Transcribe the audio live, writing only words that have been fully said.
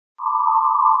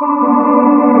With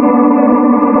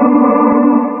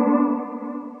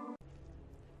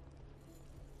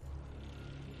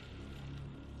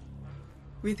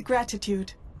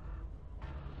gratitude.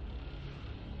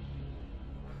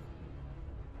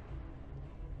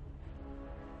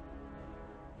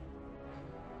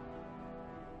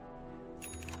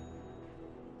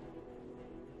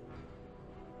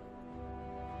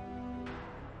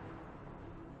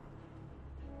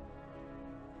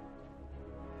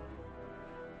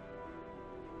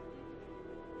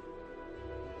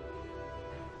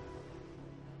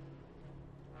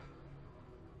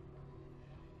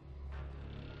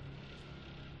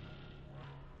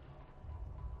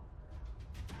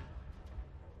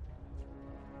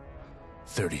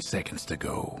 "30 seconds to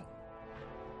go."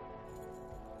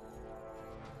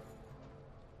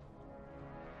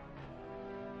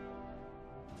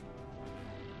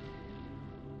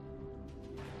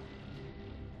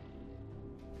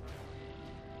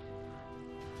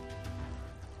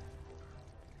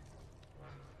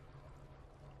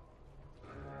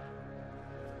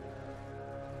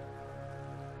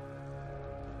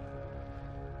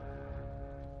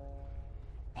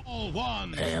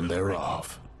 And they're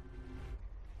off.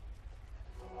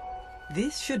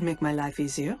 This should make my life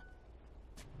easier.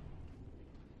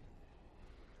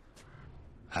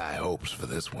 High hopes for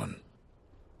this one.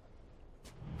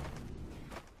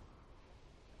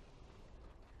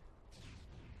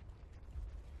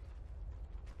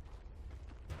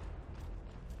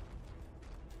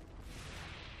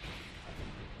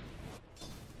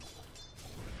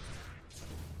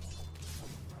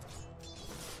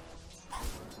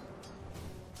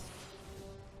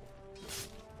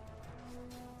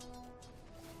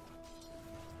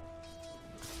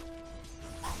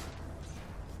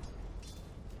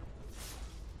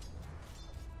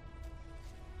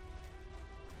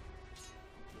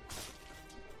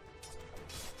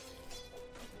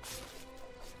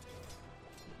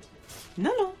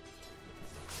 No.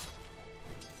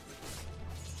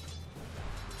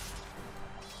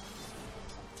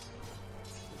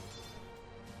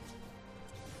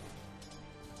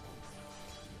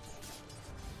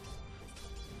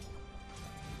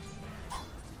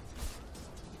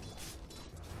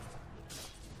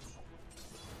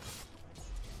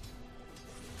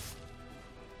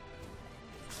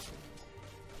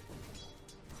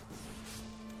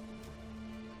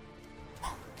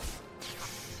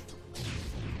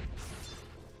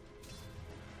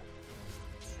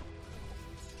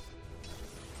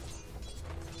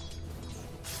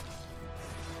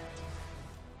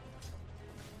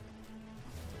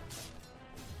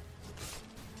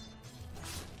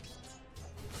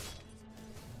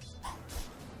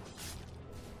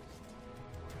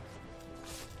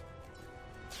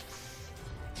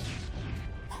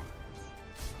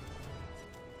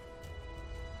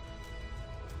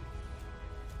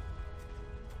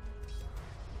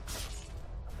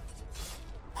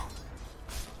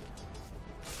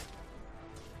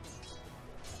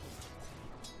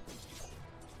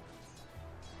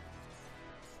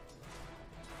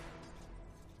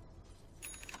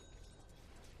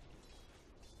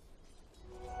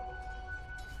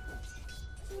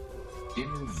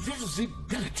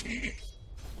 Invisibility.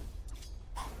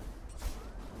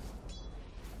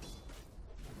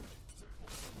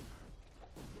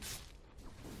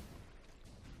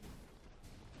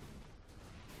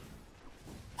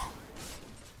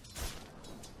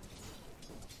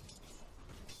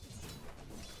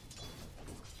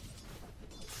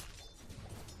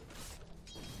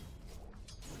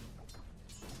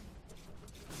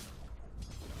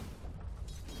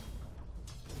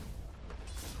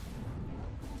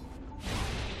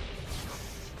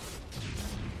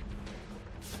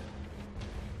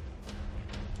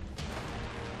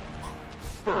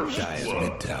 Giant's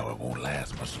mid tower won't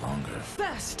last much longer.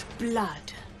 First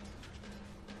blood.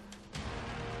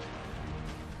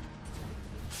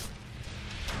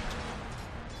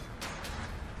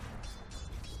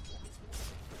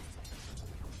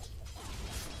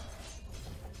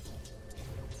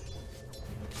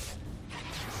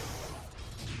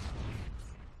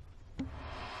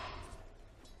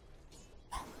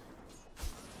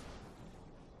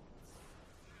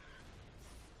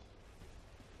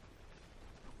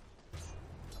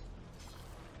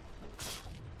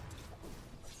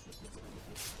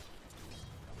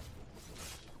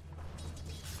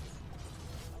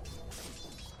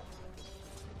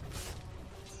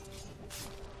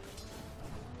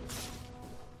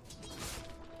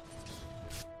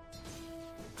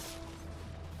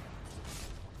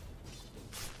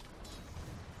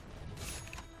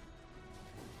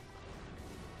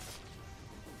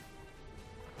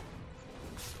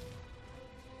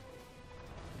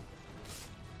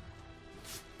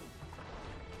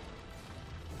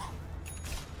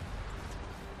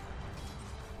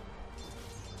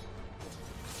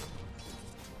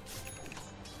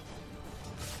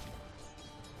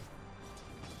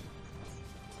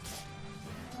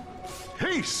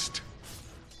 Haste!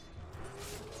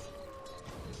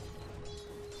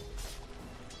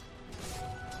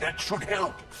 That should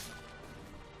help.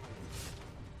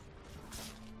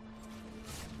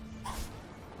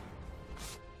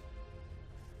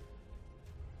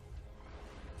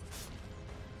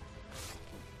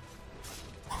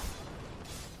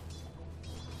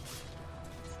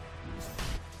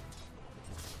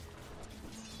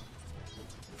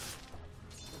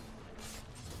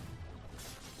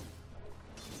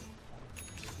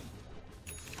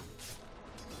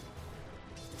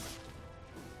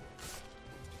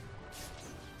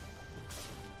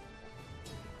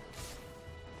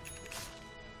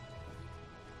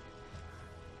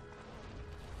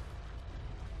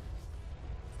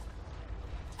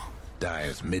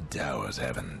 Dire's mid tower's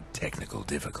having technical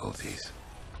difficulties.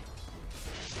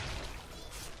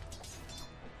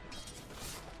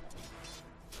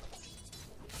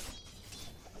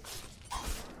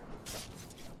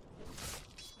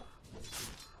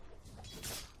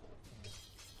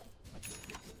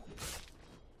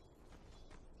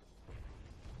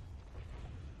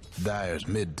 Dire's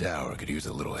mid tower could use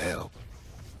a little help.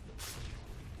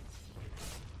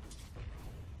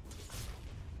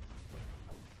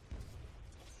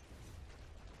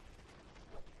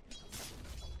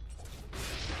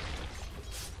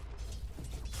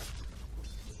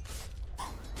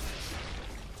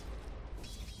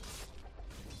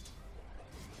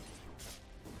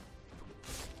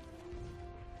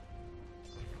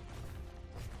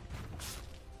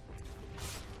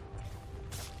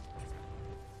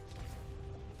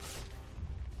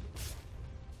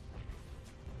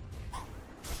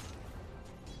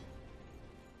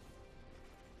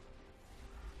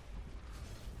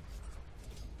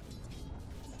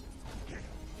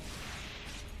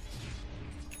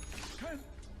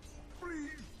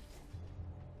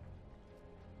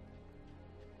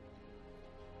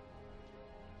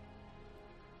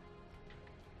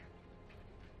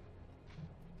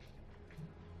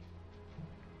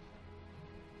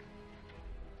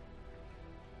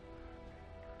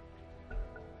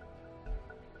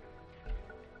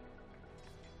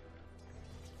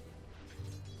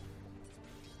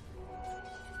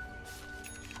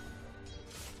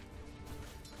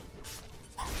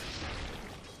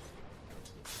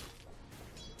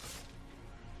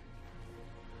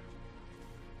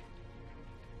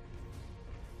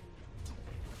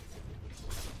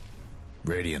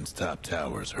 Radiant's top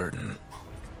tower's hurting.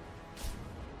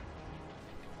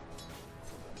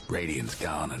 Radiant's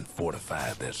gone and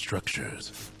fortified their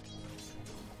structures.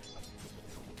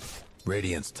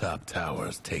 Radiant's top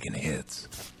tower's taking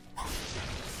hits.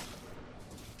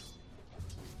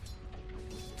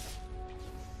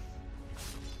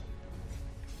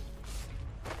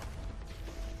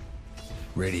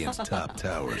 Radiant's top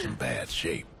tower's in bad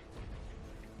shape.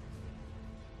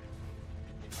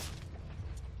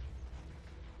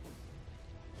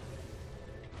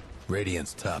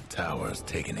 Radiant's top tower's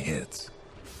taking hits.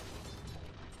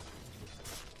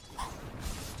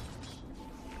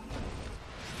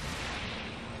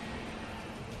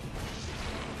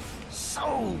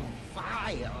 So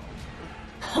vile.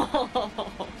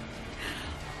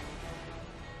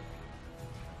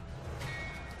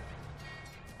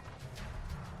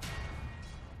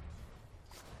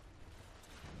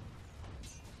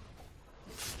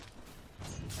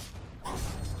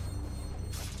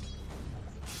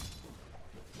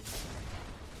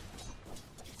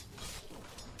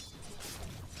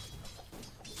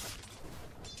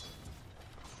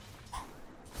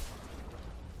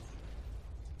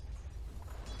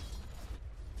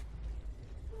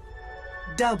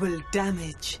 Double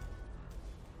damage.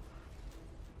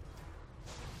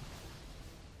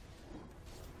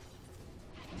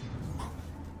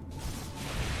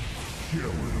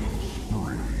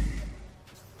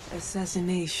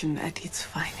 Assassination at its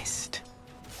finest.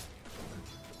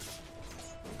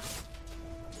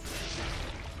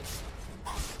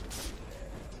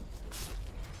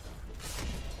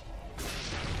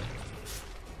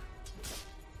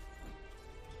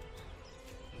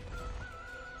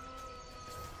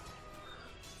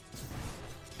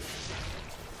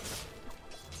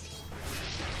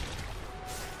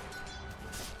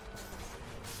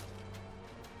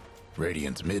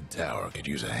 Radiant's mid tower could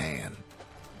use a hand.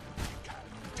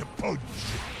 To punch.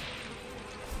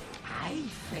 I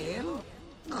fail.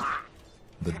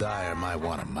 The Dire might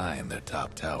want to mine their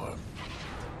top tower.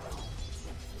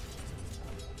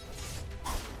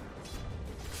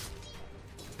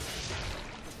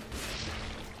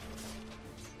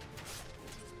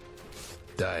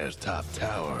 Dire's top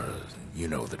tower, you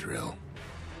know the drill.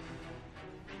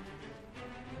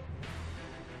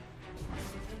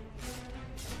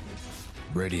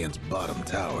 Radiant's bottom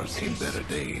tower's seen better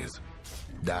days.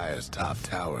 Dire's top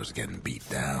tower's getting beat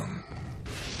down.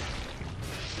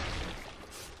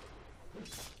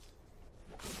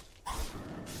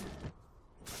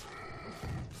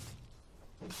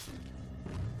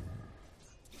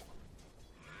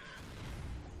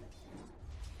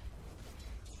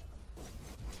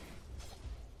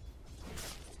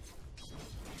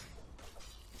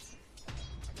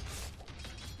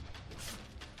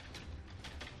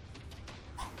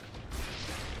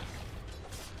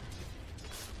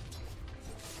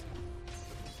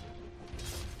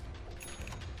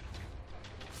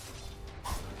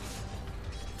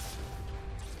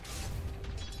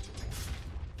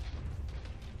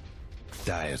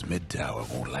 Dire's mid tower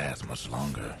won't last much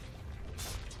longer.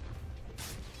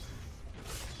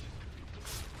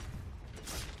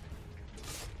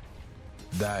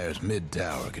 Dire's mid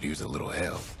tower could use a little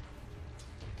help.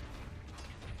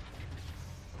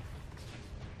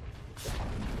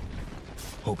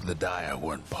 Hope the Dire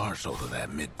weren't partial to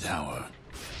that mid tower.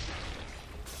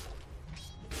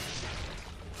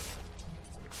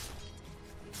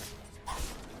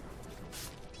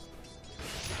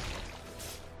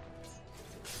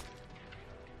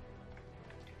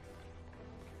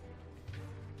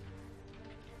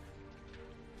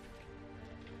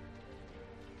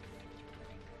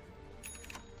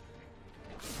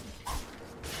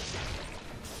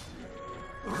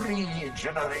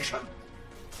 Regeneration.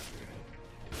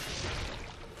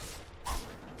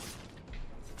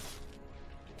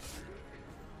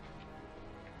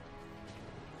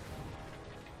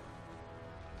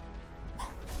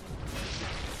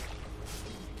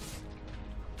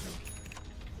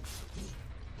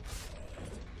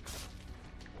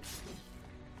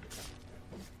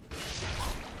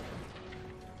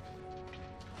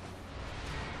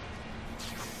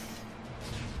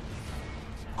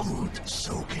 Good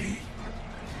Soki.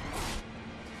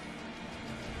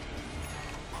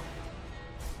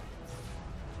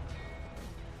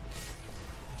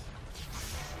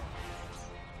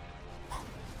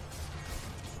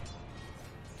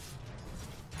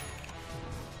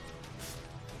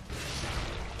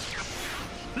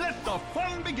 Let the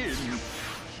fun begin!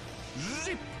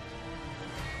 Zip!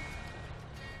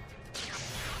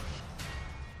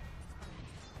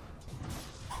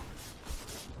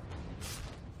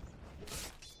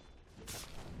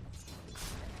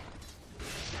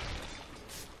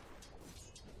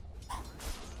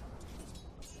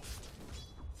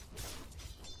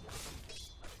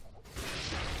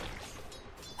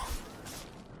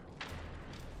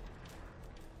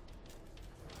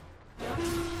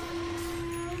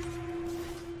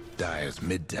 Dire's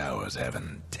mid tower's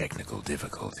having technical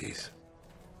difficulties.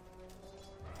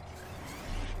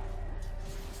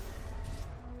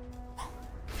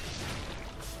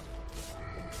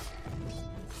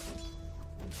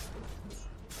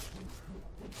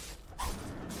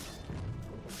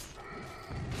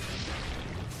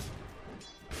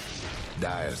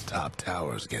 Dire's top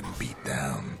tower's getting beat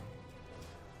down.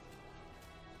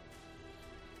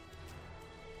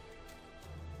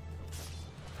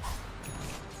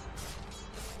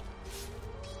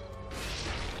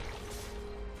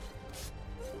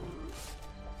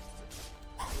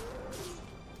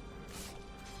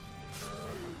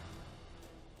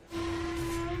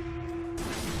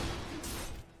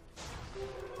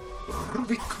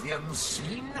 Requiem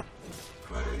scene?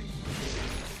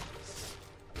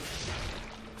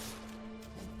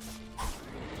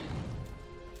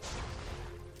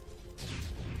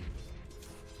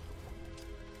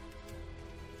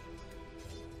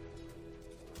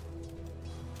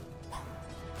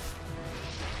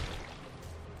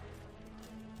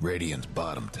 Radiant's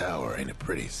bottom tower ain't a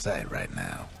pretty sight right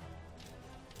now.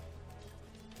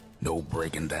 No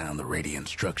breaking down the Radiant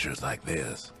structures like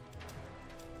this.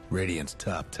 Radiant's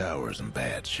top tower's in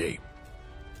bad shape.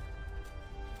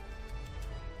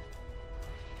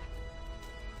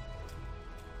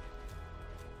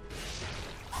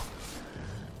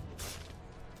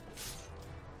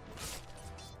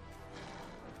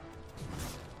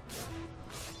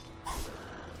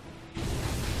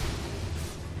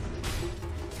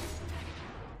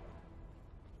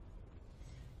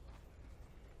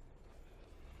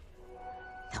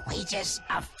 The wages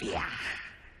of fear.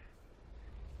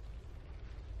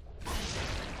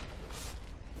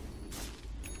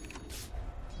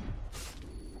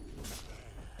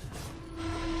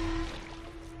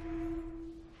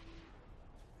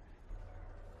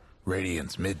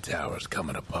 Radiant's mid tower's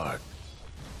coming apart.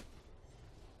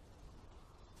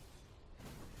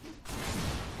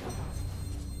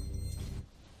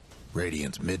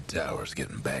 Radiant's mid tower's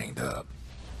getting banged up.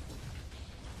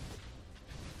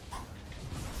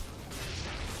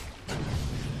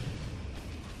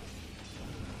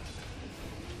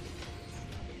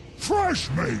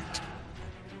 Meshmate!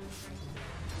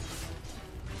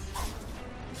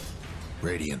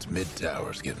 Radiant's mid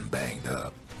tower's getting banged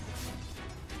up.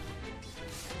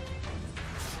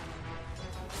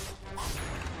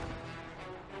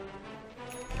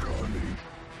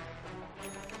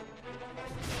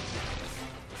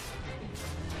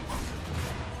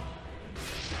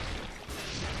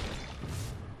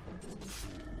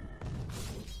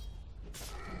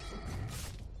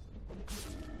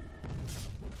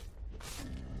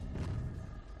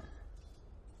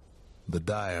 The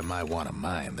Dire might want to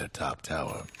mine their top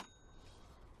tower.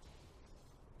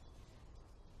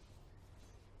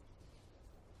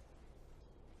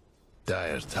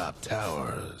 Dire's top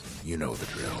tower, you know the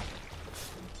drill.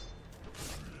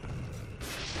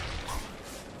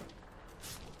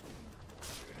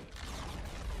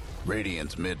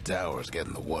 Radiant's mid tower's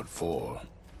getting the what for.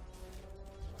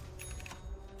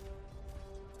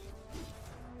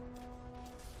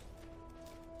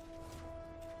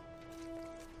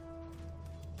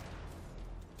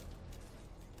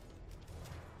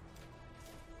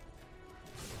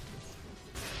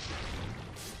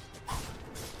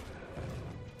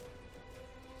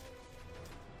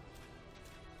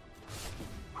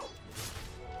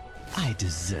 I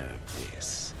deserve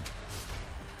this.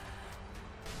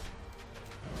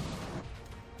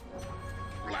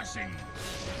 Blessing.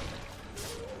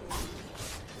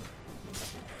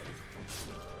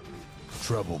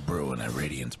 Trouble brewing at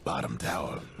Radiant's bottom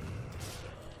tower.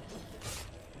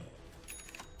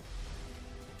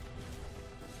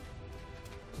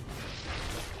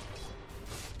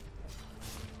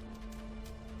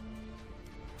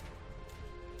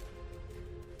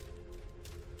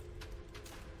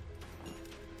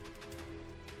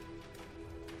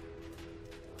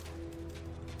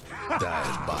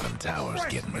 Dire's bottom tower's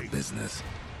getting the business.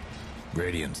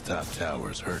 Radiant's top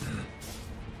tower's hurting.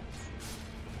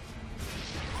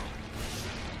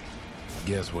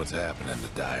 Guess what's happening to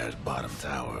Dire's bottom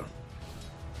tower?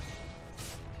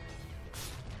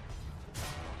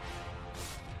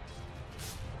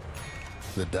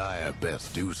 The Dire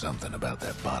best do something about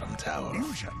that bottom tower.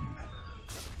 Illusion.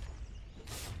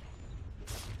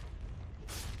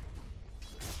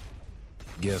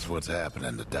 Guess what's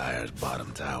happening to Dire's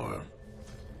bottom tower?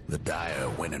 The Dire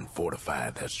went and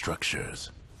fortified their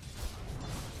structures.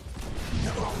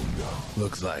 No.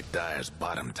 Looks like Dire's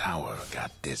bottom tower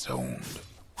got disowned.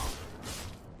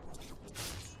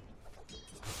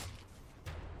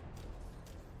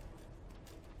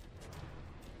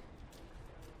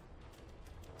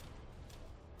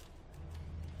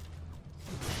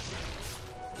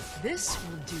 This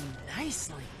will do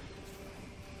nicely.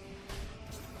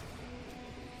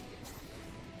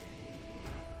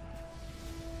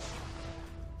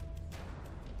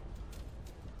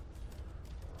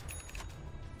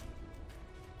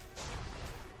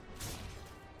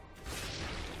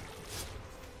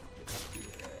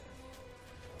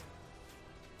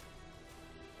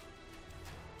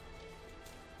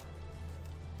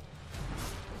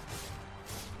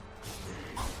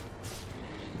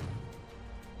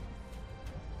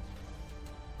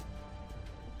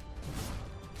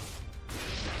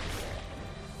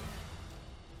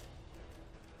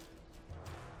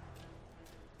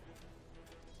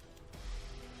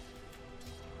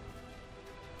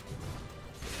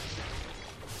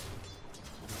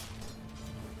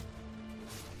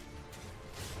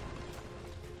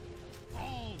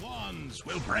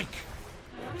 Will break.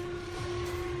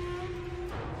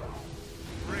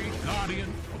 Great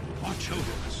Guardian, watch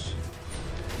over us.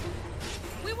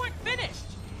 We weren't finished.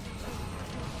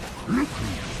 Look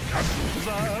who's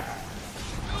up.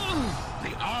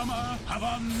 The armor of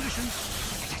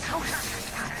omniscience.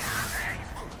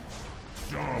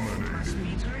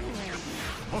 Dominating.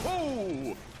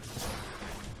 Ho-ho!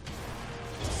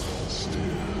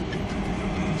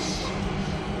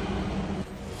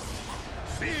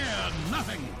 Fear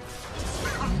nothing.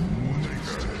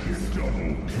 It is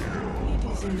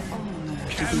an honor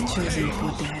to be chosen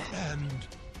for death. And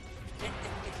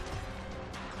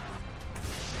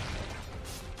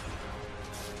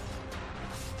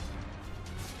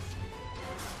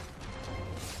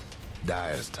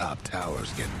Dire's top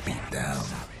tower's getting beat down.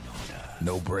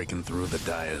 No breaking through the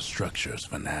Dire's structures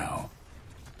for now.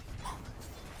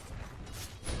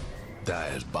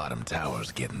 Dire's bottom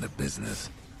tower's getting the business.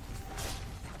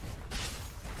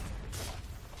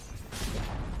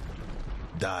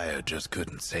 Dire just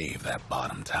couldn't save that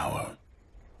bottom tower.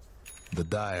 The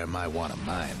Dire might want to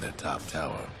mine their top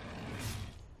tower.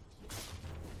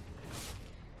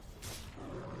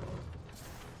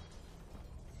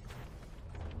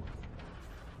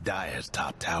 Dire's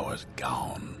top tower's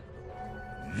gone.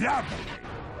 yab!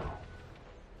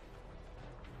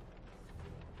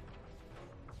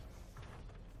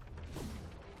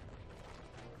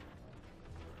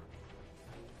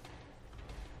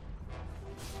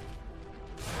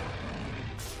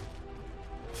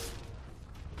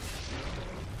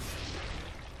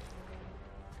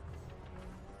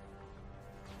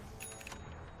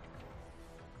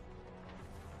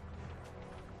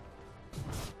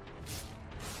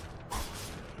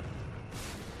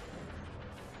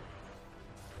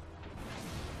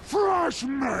 Fresh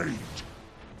made!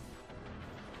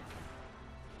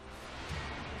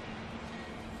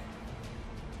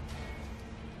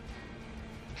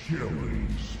 Killing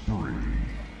spree.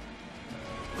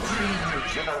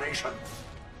 Regeneration.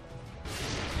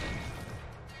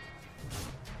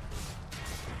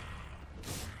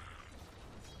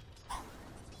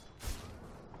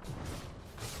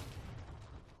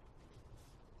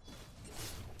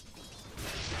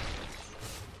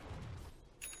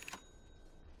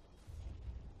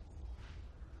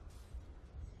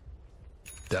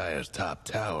 Dire's top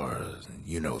tower,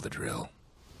 you know the drill.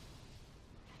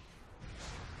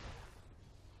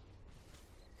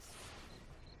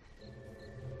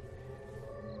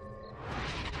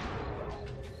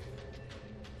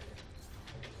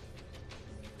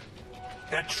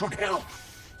 That should help.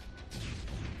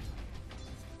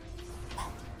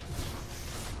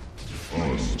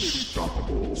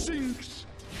 Unstoppable. Sinks!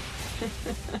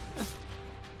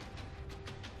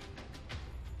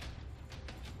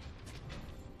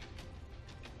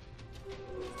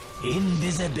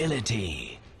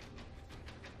 Invisibility.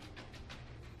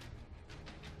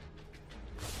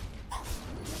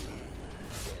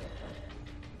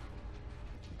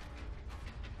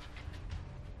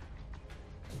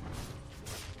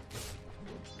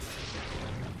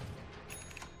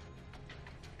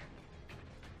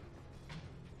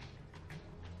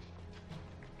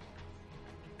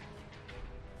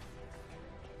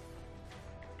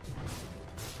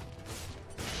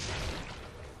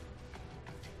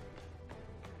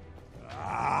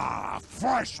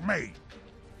 Fresh meat!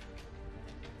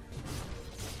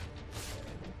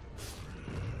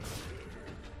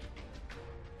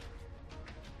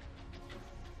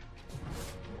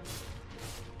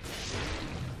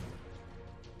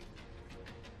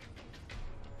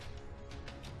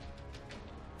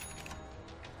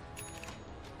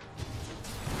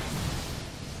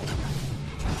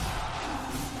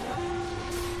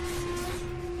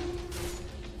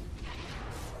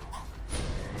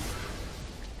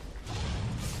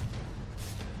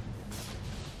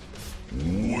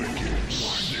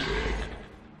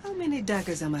 How many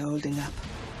daggers am I holding up?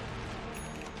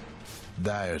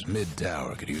 Dire's mid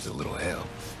tower could use a little help.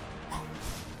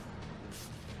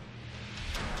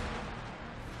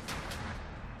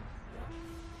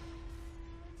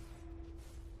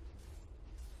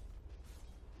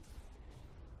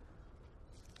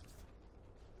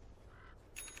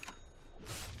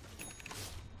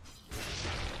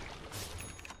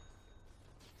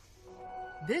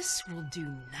 This will do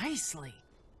nicely.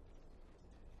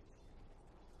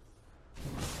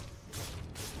 You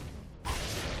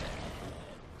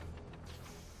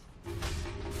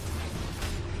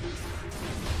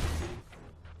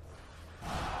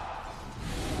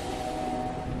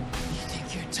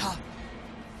think you're tough?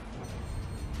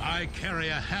 I carry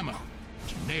a hammer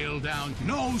to nail down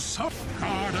no sub.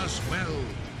 Guard us well.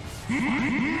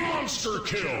 Monster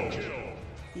kill.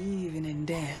 Even in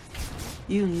death,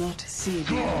 you'll not see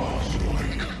the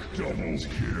Godlike double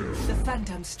kill. The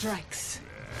phantom strikes.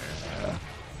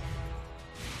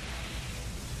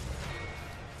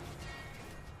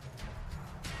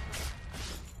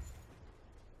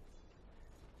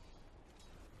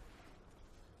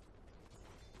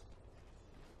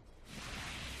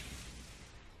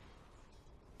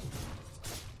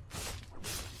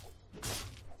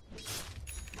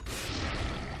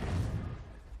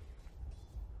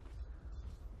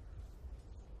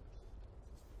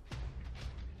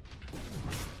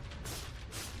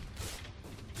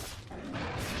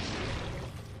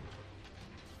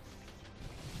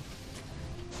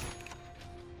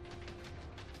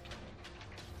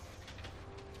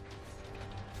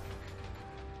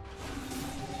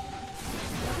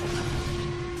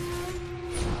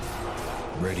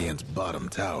 Radiant's bottom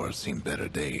tower's seen better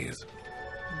days.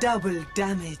 Double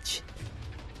damage.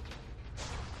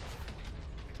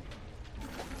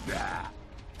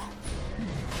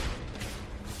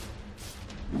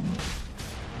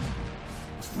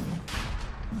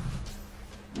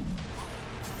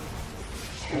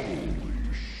 Holy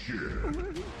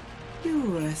shit. You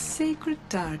were a sacred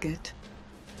target.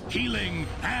 Healing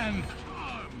and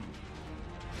harm.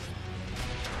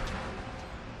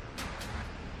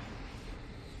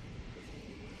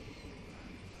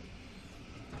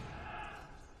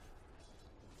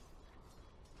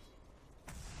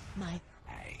 My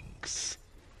thanks.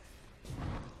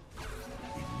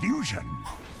 Illusion.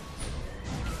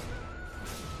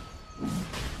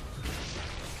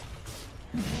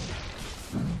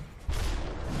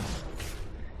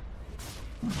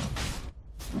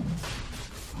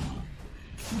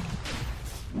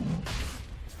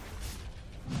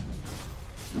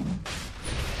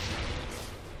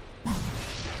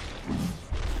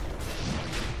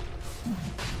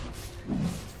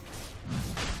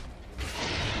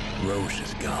 Roche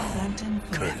is gone, Phantom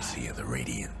forever. courtesy of the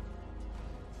Radiant.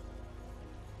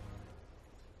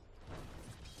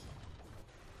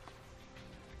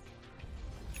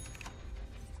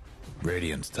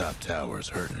 Radiant's top tower's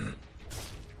hurting.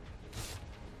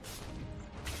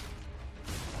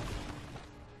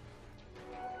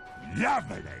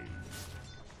 Lovely.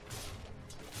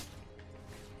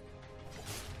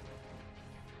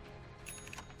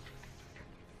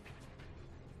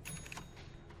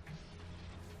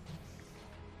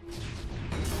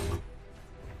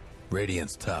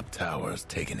 Radiant's top tower's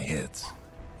taking hits.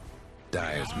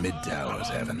 Dire's mid tower's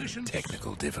having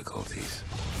technical difficulties.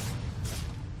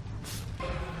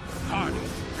 Hard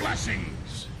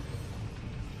blessings.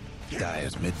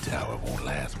 Dire's mid tower won't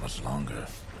last much longer.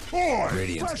 Boy,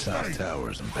 Radiant's top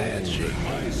tower's in bad shape.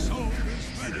 My soul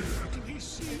is ready to be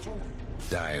seated.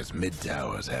 Dire's mid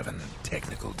tower's having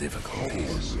technical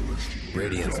difficulties.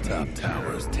 Radiant's top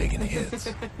tower's taking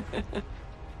hits.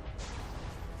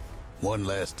 One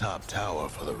last top tower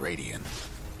for the Radiant.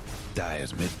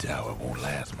 Dire's mid tower won't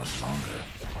last much longer.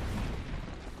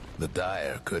 The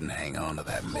Dire couldn't hang on to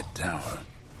that mid tower.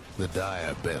 The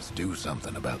Dire best do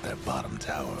something about that bottom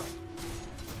tower.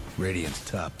 Radiant's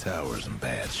top tower's in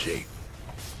bad shape.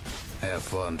 Have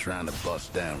fun trying to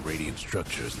bust down Radiant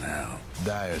structures now.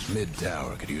 Dire's mid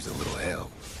tower could use a little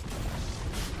help.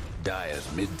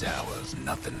 Dire's mid tower's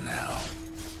nothing now.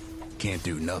 Can't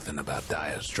do nothing about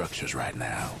Dire's structures right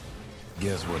now.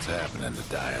 Guess what's happening to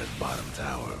Dire's bottom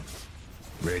tower?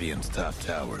 Radiant's top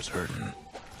tower's hurting.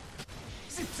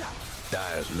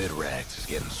 Dire's mid-rax is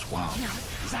getting swamped.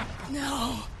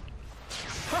 No.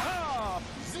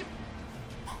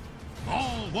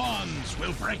 All wands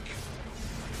will break.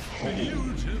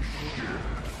 Beautiful.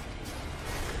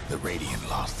 The Radiant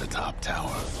lost the top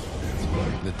tower.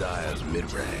 The Dire's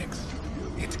mid-rax,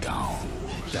 it's gone.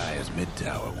 Dire's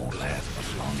mid-tower won't last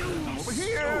much longer. Over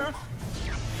here.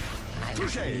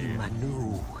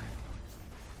 Manu.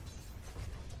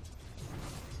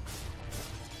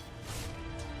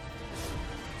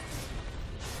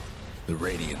 The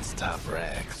Radiant's top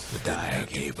rags. The Dire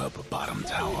gave up a bottom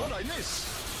tower. What I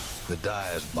miss? The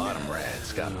Dire's bottom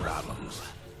rags got problems.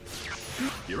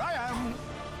 Here I am.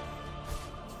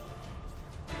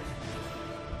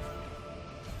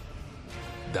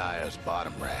 Dire's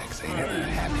bottom rags ain't in a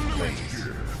happy place.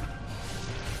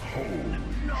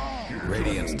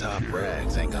 Radiant's top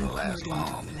rags ain't gonna last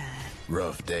long.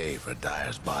 Rough day for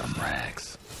Dire's bottom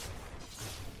rags.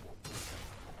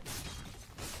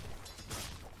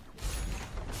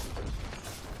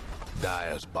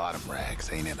 Dire's bottom rags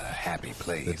ain't in a happy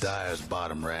place. The Dire's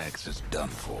bottom rags is done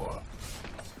for.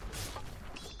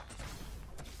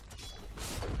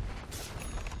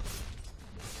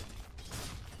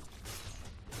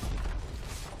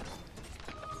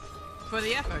 For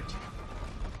the effort.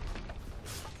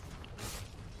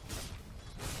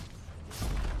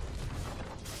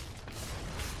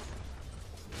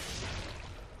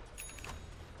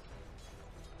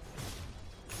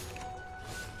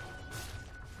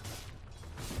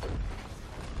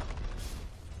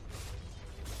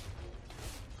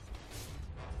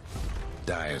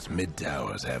 Dire's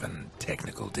mid-tower's having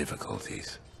technical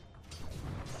difficulties.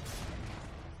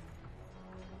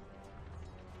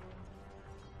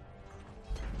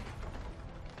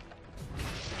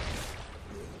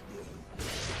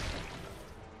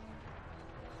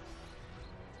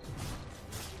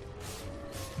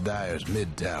 Dire's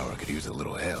mid-tower could use a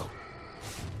little help.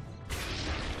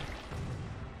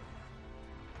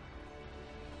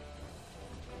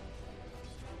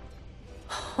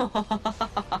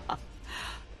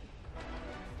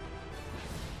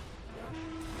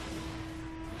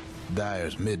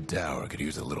 Dire's mid-tower could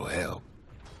use a little help.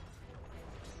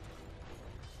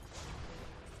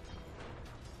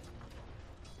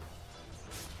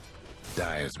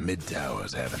 Dire's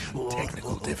mid-tower's having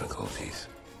technical difficulties.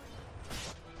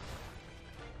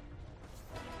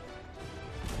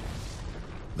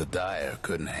 The Dire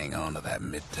couldn't hang on to that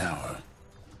mid-tower.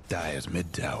 Dire's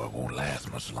mid-tower won't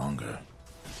last much longer.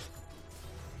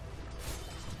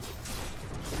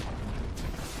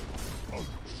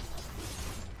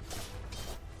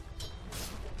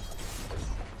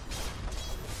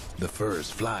 The fur's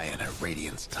flying at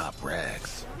Radiant's top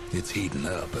rags. It's heating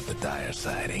up at the Dire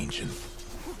side, Ancient.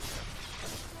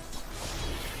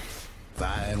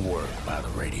 Fine work by the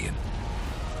Radiant.